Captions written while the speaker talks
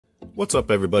What's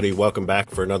up, everybody? Welcome back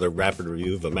for another rapid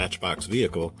review of a Matchbox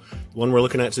vehicle. The one we're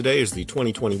looking at today is the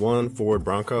 2021 Ford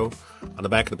Bronco. On the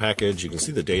back of the package, you can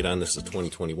see the date on this is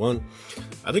 2021.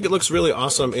 I think it looks really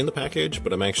awesome in the package,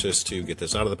 but I'm anxious to get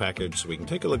this out of the package so we can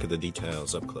take a look at the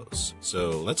details up close.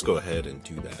 So let's go ahead and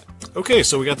do that. Okay,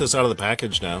 so we got this out of the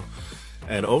package now.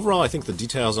 And overall, I think the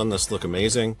details on this look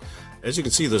amazing. As you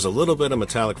can see, there's a little bit of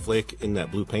metallic flake in that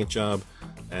blue paint job.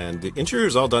 And the interior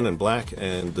is all done in black,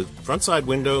 and the front side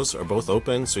windows are both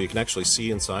open, so you can actually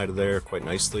see inside of there quite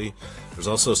nicely. There's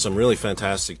also some really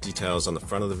fantastic details on the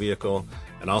front of the vehicle,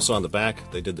 and also on the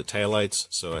back, they did the taillights,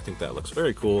 so I think that looks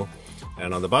very cool.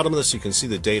 And on the bottom of this, you can see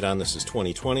the date on this is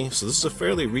 2020, so this is a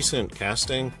fairly recent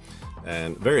casting,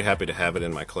 and very happy to have it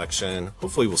in my collection.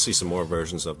 Hopefully we'll see some more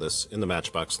versions of this in the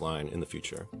Matchbox line in the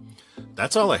future.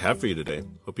 That's all I have for you today.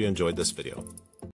 Hope you enjoyed this video.